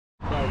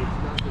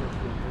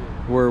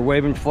We're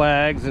waving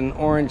flags in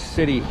Orange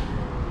City,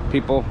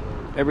 people,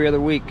 every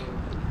other week.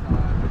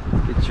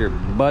 Get your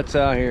butts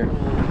out here.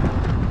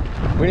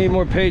 We need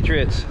more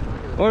patriots.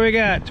 What do we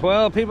got?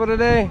 12 people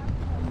today?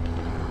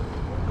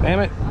 Damn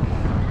it.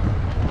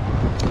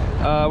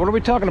 What are we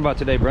talking about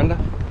today, Brenda?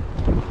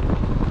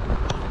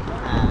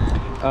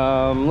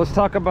 Let's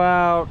talk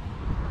about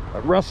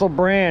Russell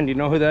Brand. You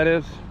know who that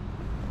is?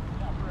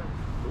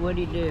 What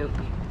do you do?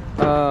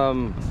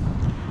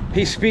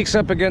 He speaks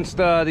up against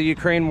the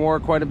Ukraine war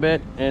quite a bit,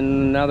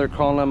 and now they're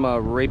calling him a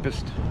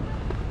rapist.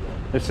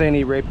 They're saying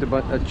he raped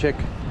a chick.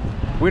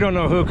 We don't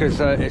know who, because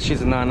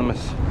she's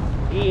anonymous.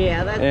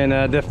 Yeah, that's... And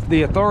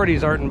the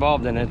authorities aren't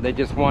involved in it. They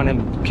just want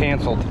him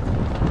canceled.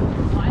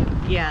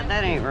 Yeah,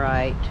 that ain't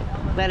right.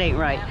 That ain't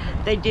right.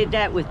 They did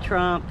that with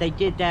Trump. They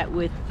did that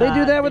with... They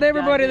do that with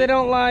everybody they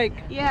don't like.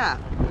 Yeah,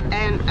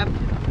 and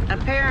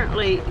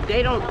apparently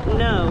they don't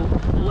know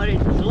what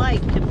it's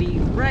like to be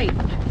raped.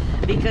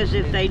 Because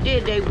if they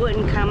did, they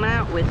wouldn't come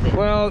out with it.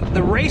 Well,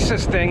 the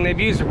racist thing, they've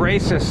used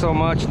racist so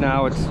much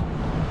now, it's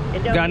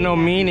got no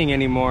meaning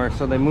anymore.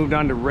 So they moved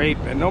on to rape,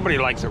 and nobody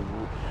likes a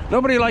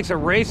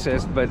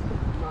racist. But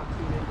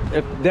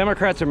if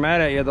Democrats are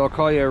mad at you, they'll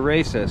call you a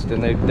racist,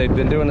 and they've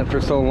been doing it for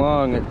so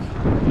long.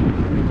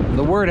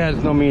 The word has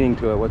no meaning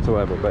to it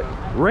whatsoever, but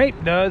rape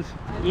does.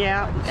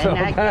 Yeah, and so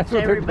that that's gets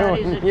what they're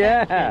everybody's doing.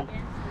 attention.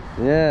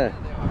 Yeah.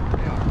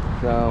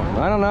 So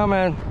I don't know,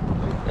 man.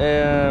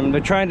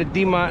 They're trying to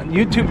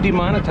YouTube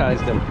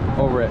demonetized them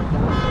over it.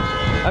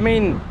 I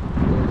mean,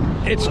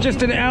 it's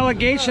just an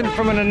allegation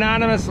from an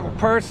anonymous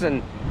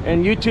person,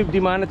 and YouTube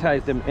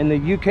demonetized him. And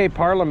the UK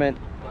Parliament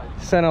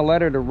sent a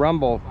letter to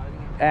Rumble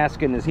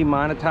asking, is he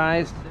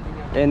monetized?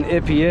 And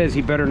if he is,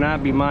 he better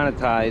not be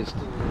monetized.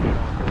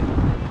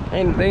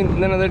 Ain't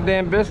none of their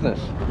damn business.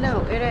 No,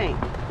 it ain't.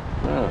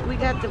 Oh. We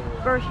got the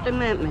First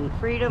Amendment,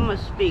 freedom of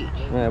speech.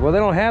 Yeah, well, they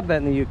don't have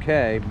that in the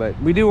UK, but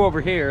we do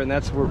over here, and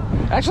that's where...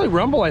 Actually,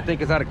 Rumble, I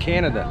think, is out of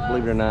Canada,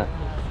 believe it or not.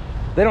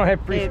 They don't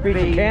have free speech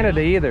in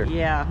Canada either.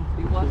 Yeah.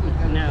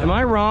 No. Am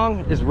I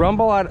wrong? Is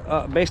Rumble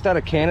based out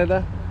of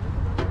Canada?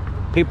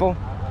 People?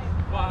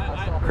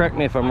 Correct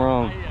me if I'm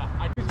wrong.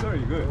 He's very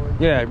good.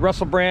 Yeah,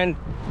 Russell Brand.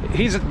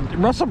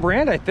 Russell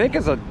Brand, I think,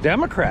 is a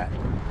Democrat.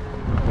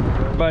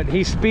 But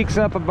he speaks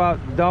up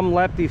about dumb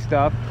lefty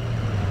stuff.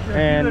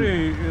 And he's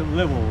a very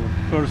level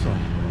person.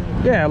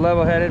 Yeah,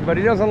 level-headed, but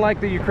he doesn't like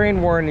the Ukraine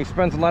war, and he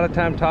spends a lot of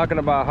time talking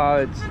about how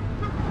it's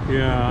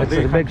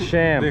a big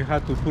sham. They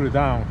had to put it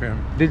down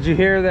him. Did you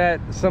hear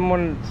that some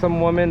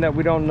woman that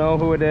we don't know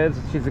who it is,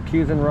 she's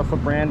accusing Russell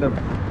Brand of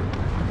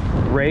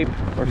rape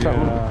or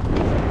something?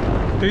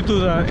 They do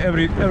that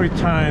every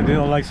time they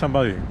don't like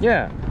somebody.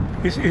 Yeah.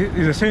 It's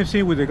the same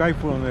thing with the guy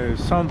from the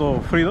Sound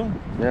of Freedom.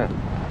 Yeah.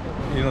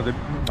 You know,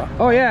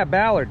 oh yeah,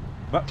 Ballard.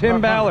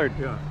 Tim Ballard.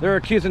 Yeah. They're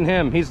accusing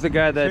him. He's the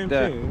guy that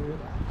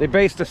they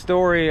based the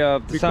story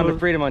of the Sound of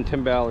Freedom on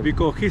Tim Ballard.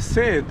 Because he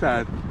said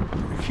that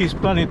he's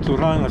planning to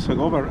run as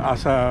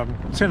a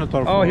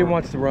senator. Oh, he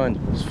wants to run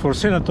for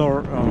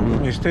senator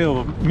instead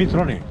of Mitt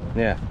Romney.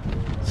 Yeah.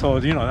 So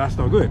you know that's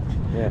not good.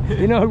 Yeah.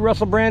 You know who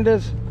Russell Brand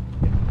is?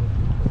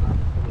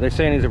 They're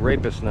saying he's a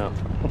rapist now.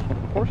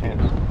 Of course he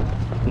is.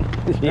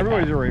 Yeah.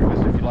 Everybody's a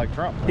rapist if you like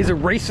Trump. He's a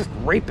racist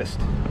rapist.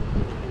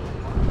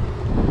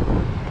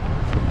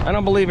 I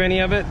don't believe any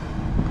of it.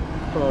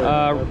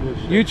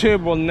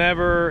 YouTube will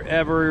never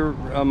ever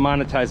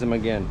monetize him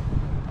again.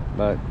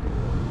 But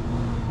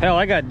hell,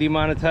 I got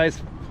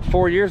demonetized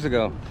 4 years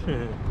ago.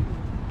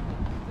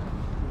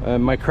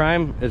 My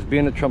crime is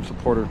being a Trump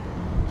supporter.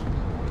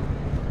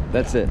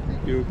 That's it.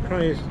 Your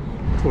crime is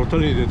for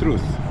telling the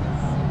truth.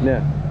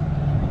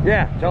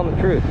 Yeah, telling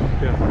the truth.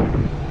 Yeah.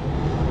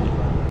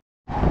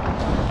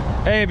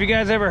 Hey, have you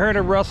guys ever heard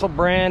of Russell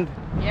Brand?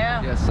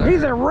 Yeah. Yes, sir.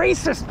 He's a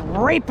racist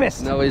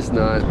rapist. No, he's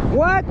not.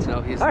 What?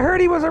 No, he's I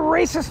heard he was a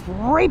racist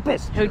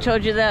rapist. Who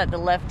told you that? The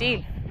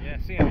lefty? Yeah,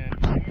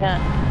 CNN. Yeah.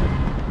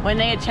 When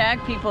they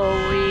attack people,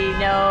 we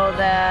know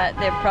that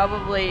they're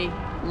probably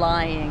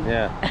lying.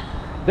 Yeah.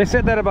 They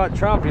said that about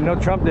Trump. You know,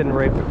 Trump didn't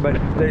rape it, but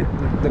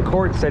the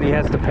court said he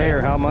has to pay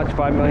her how much?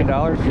 $5 million?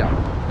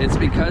 Yeah. It's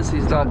because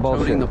he's not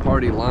toting the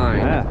party line.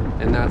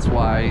 Yeah. And that's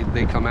why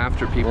they come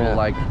after people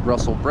like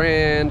Russell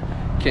Brand,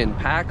 Ken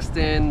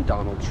Paxton,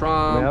 Donald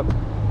Trump,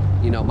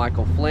 you know,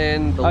 Michael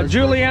Flynn.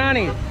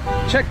 Giuliani.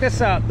 Check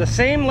this out. The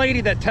same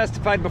lady that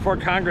testified before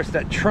Congress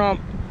that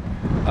Trump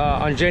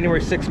on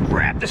January 6th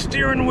grabbed the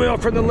steering wheel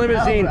from the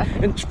limousine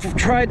and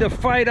tried to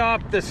fight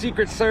off the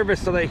Secret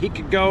Service so that he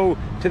could go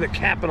to the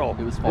Capitol.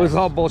 It was false. It was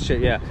all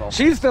bullshit, yeah.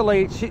 She's the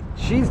lady,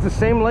 she's the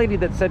same lady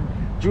that said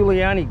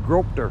Giuliani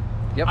groped her.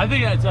 Yep. I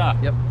think it's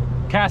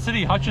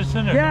Cassidy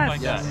Hutchinson or something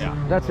like that. Yeah.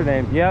 That's her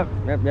name. Yep.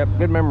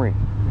 Good memory.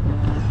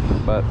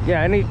 But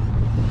yeah,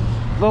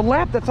 the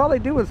left, that's all they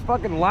do is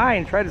fucking lie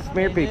and try to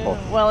smear people.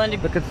 Well, and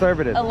the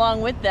conservatives.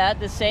 Along with that,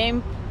 the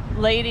same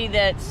lady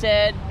that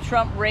said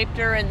Trump raped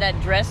her in that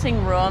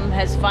dressing room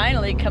has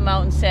finally come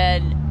out and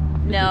said,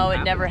 no,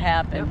 it never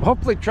happened.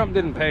 Hopefully Trump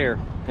didn't pay her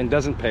and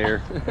doesn't pay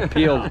her.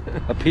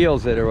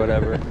 Appeals it or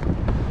whatever.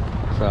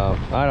 So,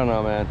 I don't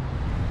know, man.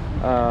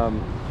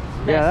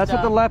 Yeah, that's what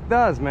up. the left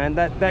does, man.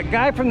 That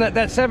guy from that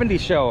 70s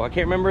show, I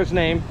can't remember his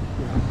name.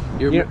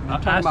 You're Yeah.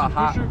 talking about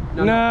Ashton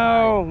Hyde.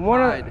 No,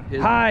 one of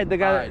His- Hyde, the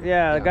guy. Hyde,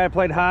 Yeah, the guy who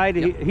played Hyde.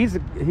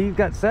 Yep. He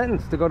got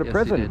sentenced to go to Yes,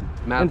 prison. he did.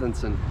 And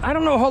Matheson. I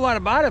don't know a whole lot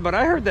about it, but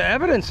I heard the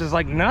evidence is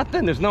like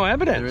nothing. There's no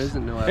evidence. There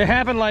isn't no It evidence.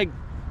 happened like,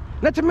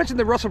 not to mention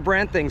the Russell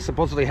Brand thing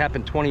supposedly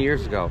happened 20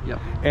 years ago. Yep.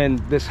 And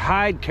this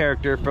Hyde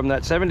character from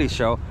that 70s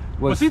show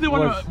was. Was he the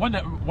was- one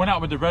that went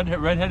out with the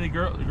redheaded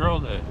girl?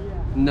 That,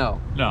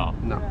 No, no.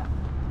 no.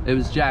 It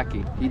was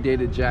Jackie. He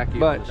dated Jackie. on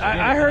But the show.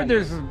 I heard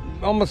there's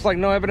almost like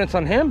no evidence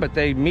on him, but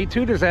they Me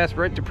Too'd his ass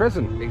right to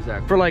prison.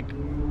 Exactly. For like,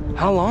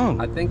 how long?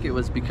 I think it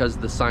was because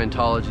of the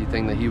Scientology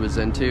thing that he was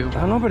into. I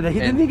don't know, but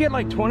didn't he get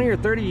like 20 or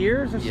 30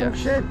 years or some Yes.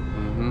 shit?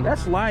 Mhm.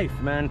 That's life,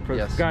 man, for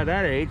Yes. a guy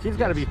that age. He's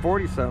got to be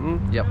 40 something.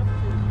 Yep.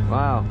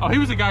 Wow. Oh, he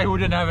was a guy who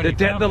didn't have any.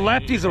 The family.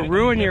 lefties will He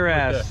ruin lived your with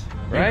ass,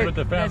 the- right? With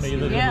the family. he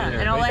lived Yeah, with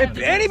and all there. I have If to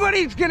do-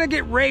 anybody's gonna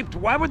get raped,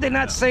 why would they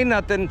not say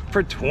nothing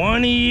for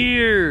 20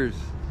 years?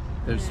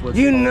 There's what's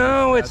You called the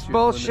know it's statute of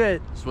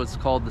bullshit. It's what's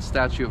called the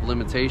statute of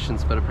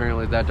limitations, but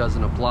apparently that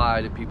doesn't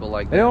apply to people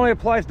like It that. only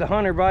applies to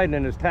Hunter Biden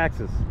and his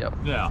taxes. Yep.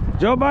 Yeah.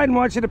 Joe Biden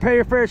wants you to pay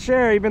your fair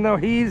share, even though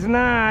he's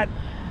not.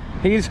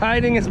 He's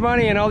hiding his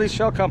money in all these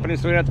shell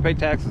companies so we don't have to pay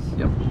taxes.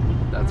 Yep.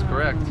 That's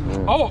correct.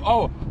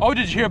 Oh!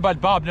 Did you hear about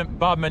Bob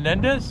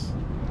Menendez?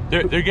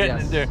 They're getting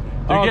Yes. they're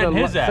Oh, getting the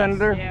his ass.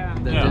 senator? Yeah.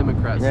 The Yeah.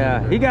 Democrat Yeah,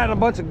 senator. he got a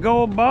bunch of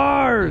gold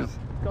bars.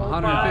 Gold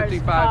bars,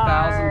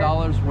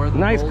 $155,000 worth of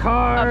Nice gold.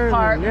 cars.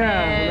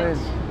 Apartment.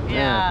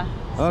 Yeah.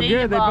 Oh, See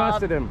good, ya, they Bob.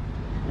 busted him.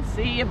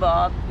 See you,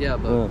 Bob. Yeah,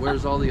 but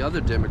where's all the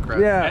other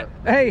Democrats? Yeah.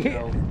 Hey, You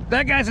know,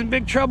 that guy's in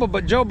big trouble,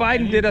 but Joe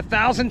Biden did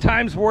 1,000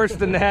 times worse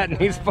than that, and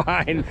he's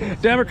fine.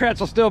 Democrats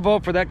will still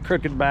vote for that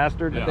crooked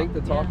bastard. I think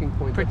the talking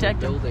point Protect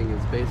that they're 'em. building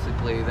is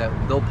basically that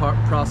they'll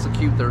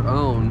prosecute their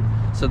own,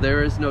 so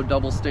there is no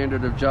double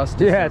standard of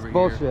justice. Yeah, it's over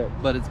bullshit. Here.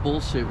 But it's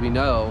bullshit, we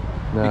know,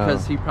 No.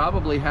 because he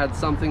probably had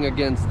something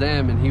against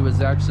them, and he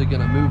was actually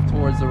going to move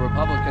towards the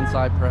Republican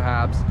side,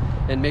 perhaps,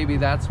 and maybe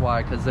that's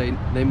why, because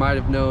they might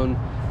have known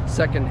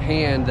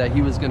secondhand that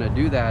he was going to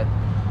do that.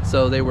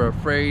 So they were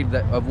afraid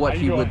of what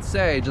he would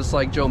say, just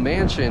like Joe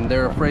Manchin.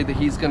 They're afraid that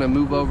he's going to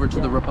move over to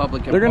the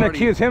Republican They're going to Party.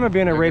 accuse him of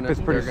being a They're gonna-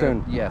 rapist pretty they're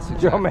gonna- soon. Yes,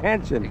 Joe exactly.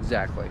 Manchin.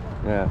 Exactly.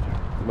 Yeah,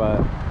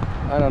 but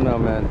I don't know,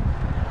 man.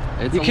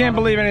 It's You a can't lot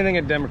of- believe anything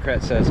a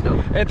Democrat says.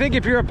 No. I think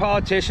if you're a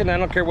politician, I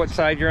don't care what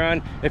side you're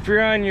on, if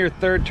you're on your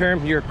third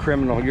term, you're a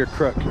criminal, you're a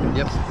crook.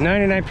 Yep.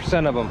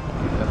 99% of them.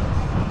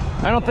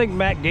 I don't think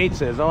Matt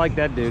Gaetz is. I like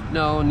that dude.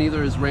 No,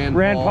 neither is Rand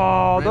Rand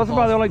Paul. Rand Those are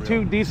about the only Paul's two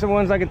real. decent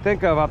ones I can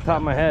think of off the top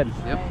of my head.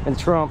 Yep. And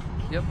Trump.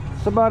 Yep.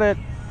 That's about it.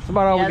 That's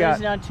about all Yeah, we got.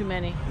 there's not too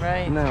many,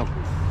 right? No.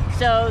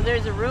 So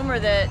there's a rumor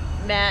that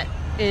Matt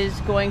is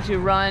going to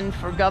run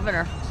for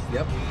governor,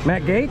 Yep.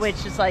 Matt Gaetz?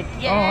 which is like,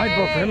 yeah. Oh, I'd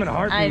vote for him in a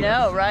heartbeat. I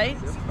know, right?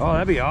 Oh,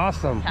 that'd be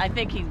awesome. I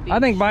think he'd be. I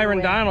think Byron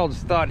shoo-in. Donalds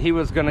thought he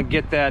was going to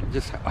get that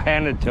just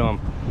handed to him.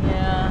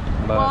 Yeah.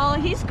 But- Well,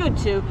 he's good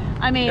too.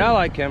 I mean, I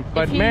like him,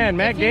 but if he- man,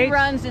 Matt if Gaetz. he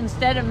runs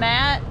instead of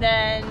Matt,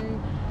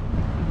 then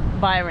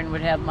Byron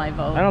would have my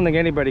vote. I don't think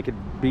anybody could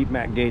beat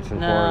Matt Gaetz in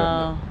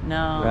Florida.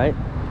 No. Right?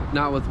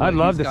 Not with what I'd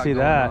love he's to got see going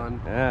that.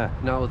 on. Yeah.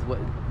 Not with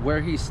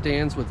where he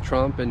stands with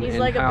Trump and, He's and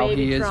like a how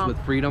baby he is Trump. with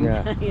freedom.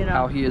 Yeah. You know.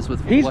 How he is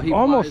with He's well, he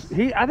almost,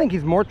 flies, I think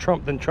he's more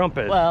Trump than Trump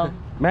is. Well,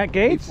 Matt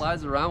he Gaetz?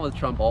 flies around with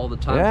Trump all the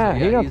time. Yeah, so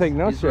he don't he's- take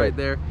no he's shit. right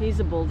there. he's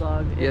a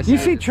bulldog. Yes, You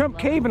he see is. Trump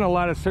cave in a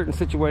lot of certain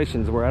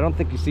situations where I don't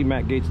think you see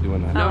Matt Gaetz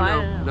doing that. Oh, I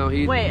No, don't know. no,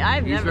 he. Wait,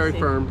 I've he's never very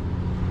seen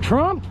firm.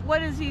 Trump?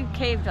 What has he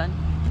caved on?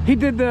 He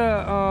did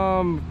the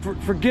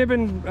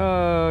forgiving,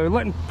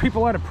 letting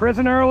people out of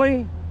prison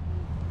early.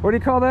 What do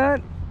you call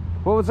that?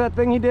 What was that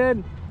thing he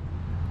did?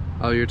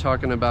 Oh, you're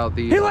talking about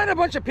the. He let a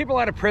bunch of people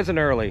out of prison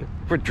early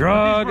for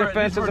drug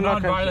offenses and all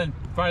kinds of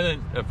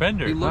violent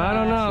offenders. He looked I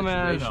don't at know,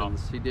 man.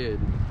 situations. He did.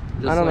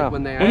 Just I don't like know.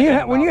 When, they When you,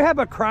 asked him when you about- have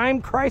a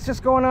crime crisis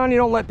going on, you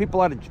don't let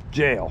people out of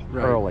jail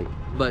Right. early.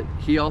 But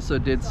he also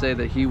did say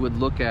that he would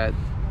look at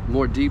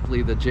more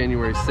deeply the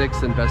January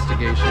 6th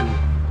investigation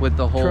with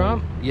the whole.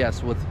 Trump?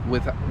 Yes, with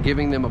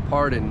giving them a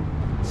pardon.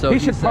 So He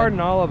should said-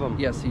 pardon all of them.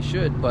 Yes, he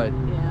should. But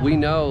Yeah. we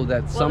know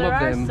that Well, some there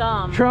of are them.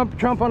 some.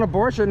 Trump on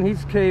abortion,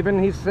 he's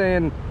caving. He's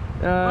saying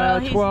Well,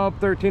 12,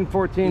 13,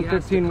 14, He has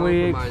to 15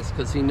 weeks. compromise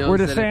 'cause he knows Where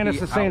that if DeSantis he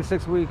is saying out-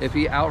 6 weeks. If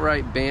he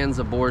outright bans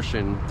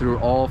abortion through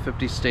all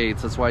 50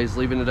 states, that's why he's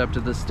leaving it up to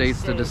the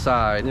states to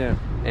decide. Yeah.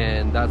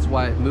 And that's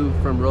why it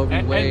moved from Roe v.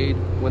 And- Wade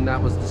when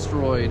that was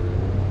destroyed.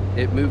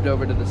 It moved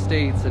over to the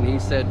states, and he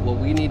said, well,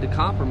 we need to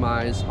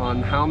compromise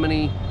on how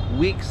many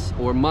weeks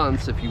or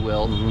months, if you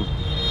will,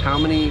 how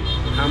many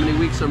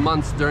weeks or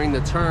months during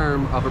the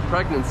term of a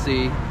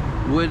pregnancy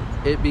would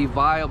it be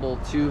viable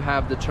to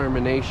have the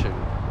termination?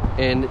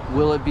 And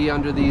will it be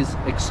under these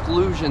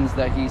exclusions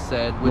that he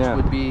said, which Yeah.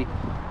 would be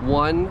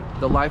 1,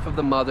 the life of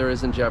the mother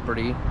is in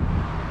jeopardy,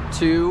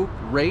 2,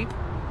 rape,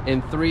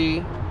 and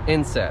 3,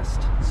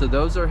 incest. So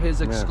those are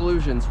his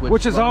exclusions,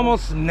 Which is Trump-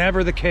 almost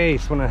never the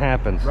case when it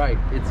happens. right.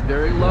 It's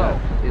very low.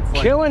 It's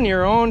like Killing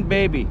your own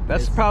baby.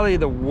 That's probably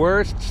the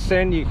worst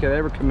sin you could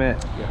ever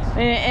commit.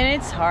 And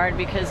it's hard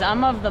because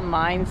I'm of the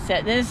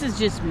mindset, this is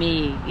just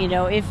me, you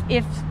know, if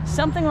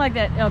something like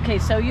that, okay,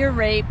 so you're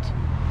raped,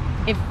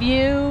 if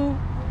you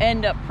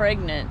end up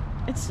pregnant,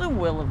 it's the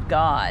will of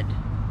God.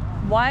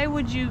 Why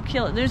would you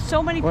kill it? There's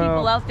so many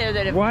people out there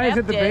that have Why is kept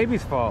it the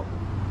baby's fault?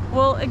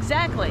 Well,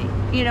 exactly.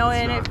 You know,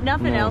 and if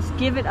nothing else,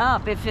 give it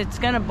up. If it's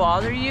going to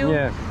bother you,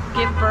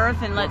 give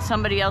birth and let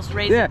somebody else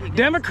raise it. because-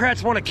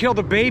 Democrats want to kill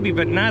the baby,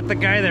 but not the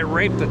guy that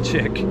raped the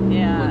chick.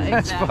 Yeah,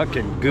 That's exactly.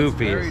 fucking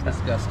goofy. very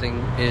disgusting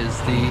is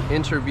the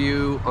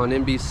interview on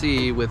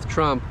NBC with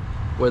Trump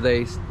where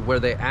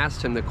they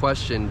asked him the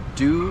question,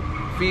 do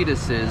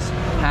fetuses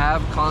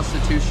have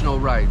constitutional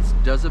rights?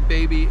 Does a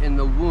baby in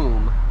the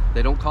womb,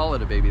 they don't call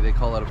it a baby, they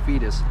call it a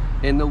fetus,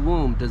 in the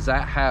womb, does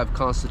that have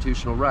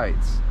constitutional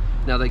rights?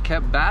 Now they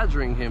kept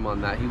badgering him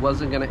on that. He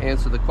wasn't going to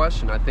answer the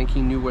question. I think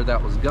he knew where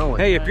that was going.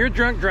 Hey, if you're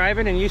drunk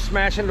driving and you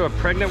smash into a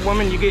pregnant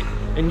woman,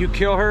 you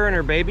kill her and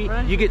her baby,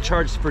 you get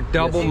charged for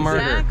double murder.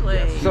 Exactly.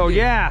 Yes, So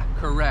yeah.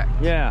 Correct.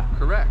 Yeah.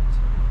 Correct.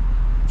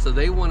 So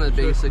they want to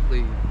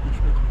basically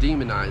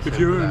demonize him. If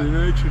you're for in that.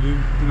 an accident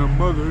and a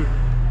mother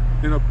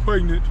and a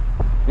pregnant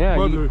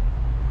mother,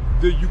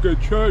 then you get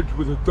charged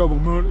with a double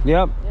murder.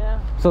 Yep. Yeah.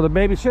 So the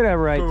baby should have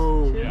rights.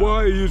 So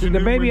why isn't The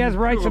it baby when has you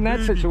rights kill in a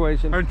that baby,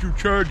 situation. aren't you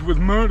charged with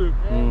murder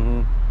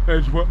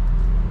as well?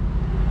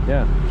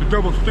 Yeah. It's a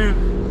double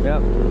standard.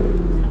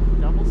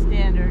 Yep. Double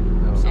standard.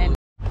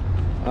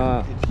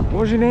 And What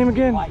was your name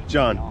again?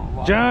 John,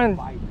 John.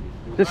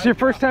 This is your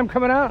first time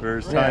coming out?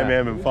 first time,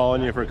 man. Been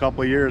following you for a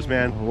couple of years,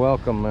 man.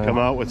 Welcome, man. Come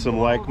out with some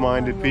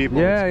like-minded people.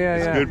 Yeah,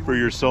 It's good for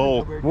your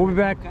soul. We'll be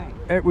back.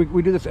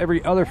 We do this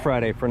every other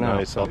Friday for now.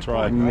 Nice, I'll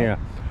try. Yeah.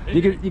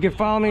 You can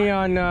follow me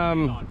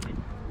on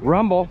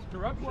Rumble,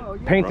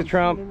 Paint the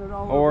Trump,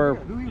 or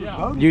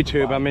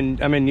YouTube. I'm in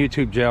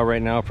YouTube jail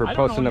right now for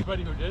posting up.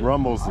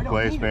 Rumble's the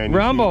place, man. You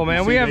Rumble, see-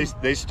 man. you We see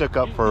have. they stuck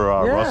up for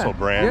Russell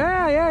Brand.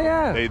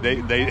 Yeah.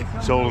 They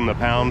sold him the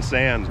pound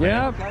sands,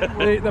 man.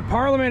 Yeah, the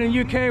Parliament in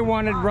UK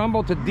wanted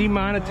Rumble to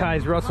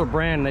demonetize Russell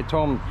Brand. They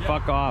told him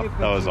fuck off.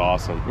 That was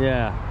awesome.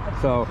 Yeah,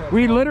 so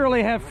we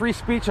literally have free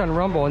speech on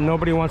Rumble, and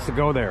nobody wants to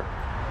go there.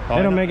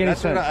 They don't make any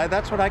sense.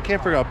 That's what I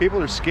can't figure out.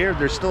 People are scared.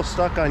 They're still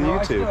stuck on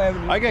YouTube.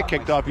 I get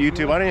kicked off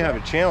YouTube. I don't even have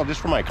a channel just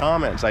for my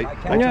comments. I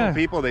tell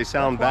people they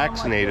sound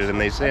vaccinated,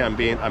 and they say I'm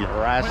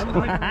harassing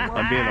them.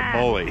 I'm being a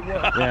bully.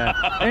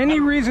 Yeah,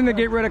 any reason to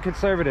get rid of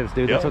conservatives,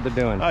 dude. That's what they're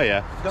doing. Oh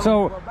yeah.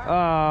 So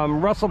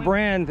Russell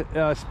Brand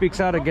speaks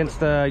out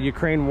against the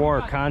Ukraine war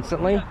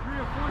constantly,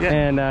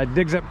 and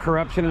digs up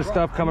corruption and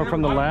stuff coming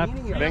from the left.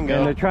 Bingo.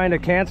 And they're trying to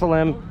cancel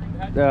him.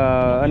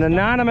 An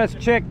anonymous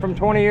chick from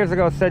 20 years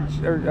ago said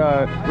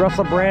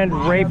Russell Brand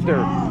raped her.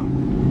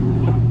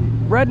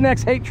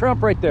 Rednecks hate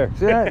Trump right there.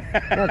 See that?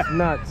 That's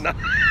nuts.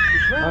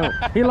 Oh,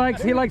 he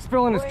likes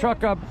filling his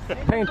truck up,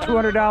 paying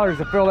 $200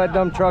 to fill that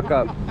dumb truck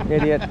up,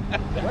 idiot.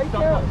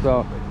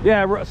 So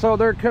yeah, so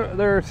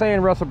they're saying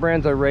Russell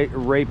Brand's a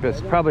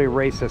rapist, probably a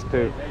racist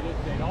too.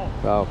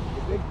 So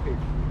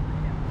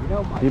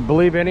you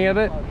believe any of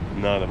it?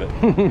 None of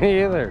it.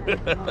 Me either.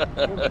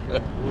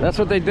 That's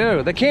what they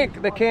do. They can't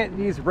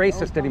use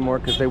racist anymore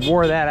because they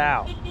wore that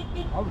out.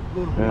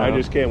 I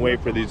just can't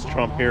wait for these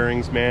Trump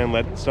hearings, man.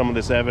 Let some of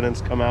this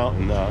evidence come out,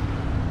 and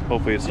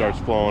hopefully it starts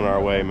flowing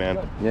our way,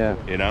 man. Yeah.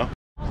 You know?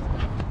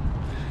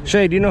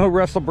 Shay, do you know who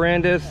Russell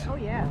Brand is? Oh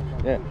yeah.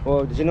 Yeah.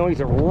 Well, did you know he's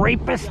a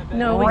rapist?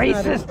 No,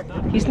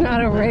 racist. He's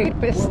not a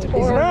rapist He's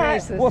or a not.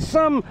 racist. Well,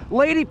 some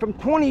lady from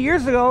 20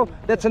 years ago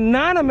that's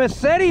anonymous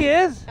said he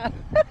is.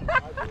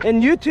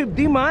 And YouTube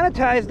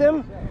demonetized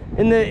him.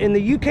 In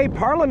the UK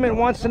Parliament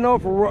wants to know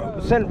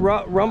if sent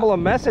Rumble a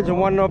message and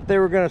want to know if they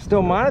were going to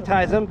still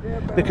monetize him,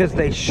 because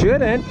they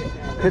shouldn't,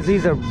 because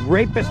he's a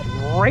rapist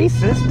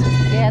racist.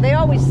 Yeah, they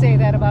always say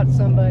that about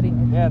somebody.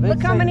 Yeah,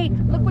 look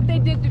what they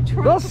did to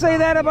Trump. They'll say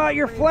that about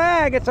your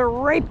flag. It's a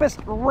rapist,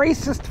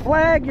 racist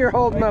flag you're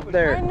holding up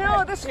there. I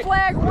know, this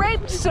flag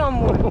raped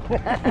someone.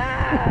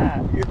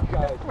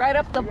 Right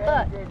up the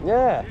butt.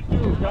 Yeah.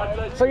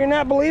 So you're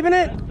not believing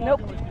it?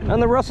 Nope. On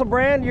the Russell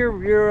Brand,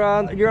 you're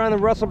on the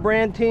Russell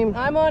Brand team.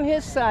 I'm on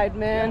his side,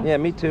 man. Yeah,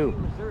 me too.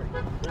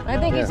 I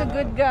think he's a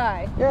good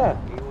guy. Yeah.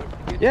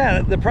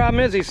 Yeah. The problem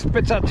is he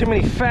spits out too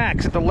many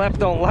facts that the left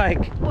don't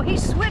like. Well, he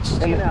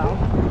switched, you know.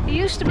 He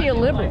used to be a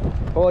liberal.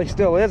 Well, he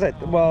still is.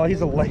 Well,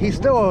 he's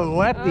still a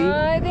lefty.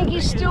 I think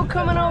he's still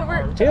coming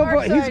over to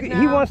our side now.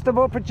 He wants to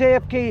vote for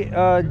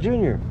JFK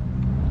Jr.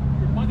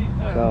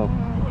 So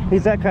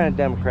he's that kind of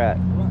Democrat.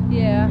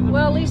 Yeah.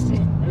 Well, at least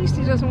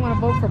he doesn't want to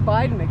vote for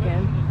Biden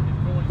again.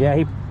 Yeah.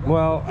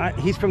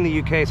 He's from the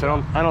UK,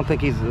 so I don't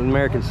think he's an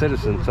American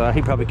citizen. So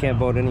he probably can't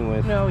vote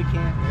anyways. No, he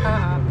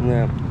can't.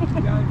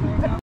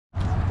 Yeah.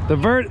 The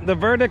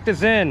verdict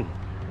is in.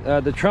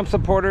 The Trump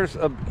supporters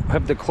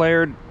have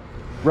declared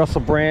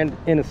Russell Brand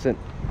innocent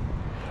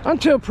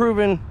until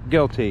proven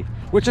guilty,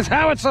 which is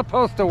how it's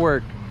supposed to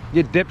work,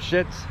 you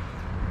dipshits.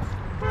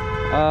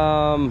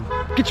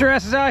 Get your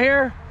asses out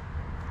here.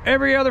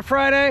 every other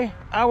Friday,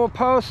 I will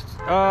post.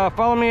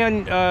 Follow me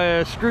on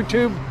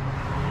ScrewTube,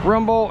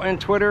 Rumble, and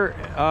Twitter,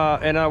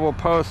 and I will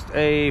post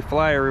a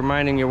flyer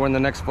reminding you when the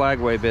next flag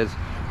wave is,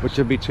 which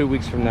will be 2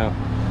 weeks from now.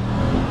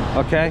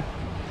 Okay?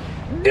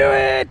 Do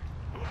it!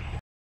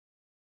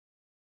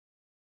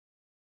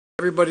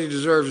 Everybody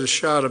deserves a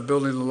shot of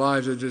building the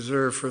lives they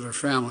deserve for their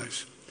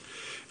families.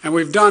 And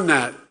we've done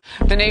that.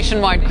 The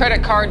nationwide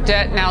credit card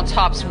debt now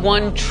tops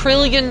 $1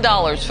 trillion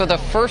for the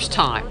first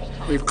time.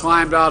 We've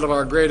climbed out of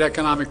our great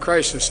economic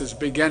crisis. It's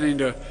beginning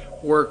to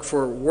work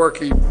for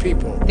working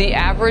people. The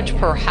average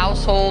per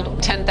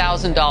household,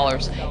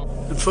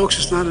 $10,000. And folks,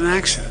 it's not an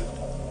accident.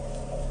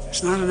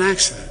 It's not an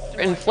accident.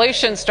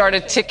 Inflation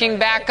started ticking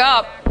back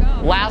up.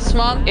 Last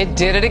month, it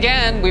did it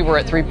again. We were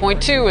at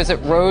 3.2 as it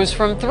rose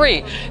from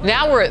 3.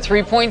 Now we're at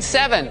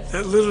 3.7.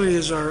 That literally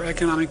is our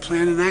economic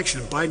plan in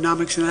action,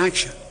 Bidenomics in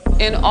action.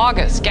 In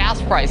August,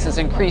 gas prices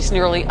increased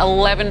nearly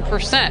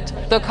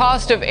 11%. The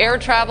cost of air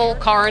travel,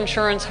 car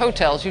insurance,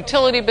 hotels,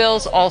 utility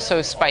bills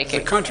also spiking.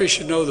 The country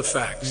should know the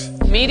facts.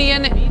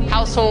 Median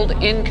household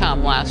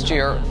income last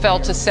year fell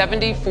to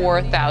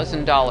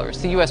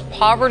 $74,000. The U.S.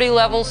 poverty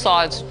level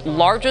saw its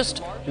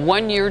largest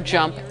one-year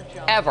jump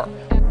ever.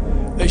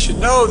 They should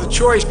know the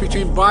choice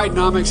between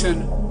Bidenomics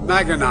and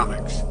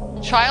Maganomics.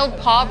 Child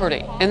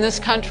poverty in this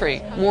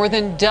country more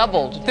than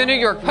doubled. The New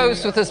York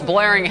Post with this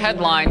blaring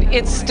headline,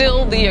 "It's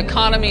still the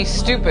economy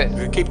stupid."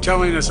 They keep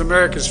telling us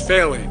America's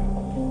failing.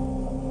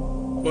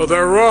 Well,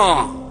 they're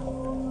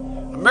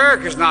wrong.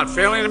 America's not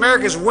failing,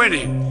 America's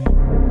winning.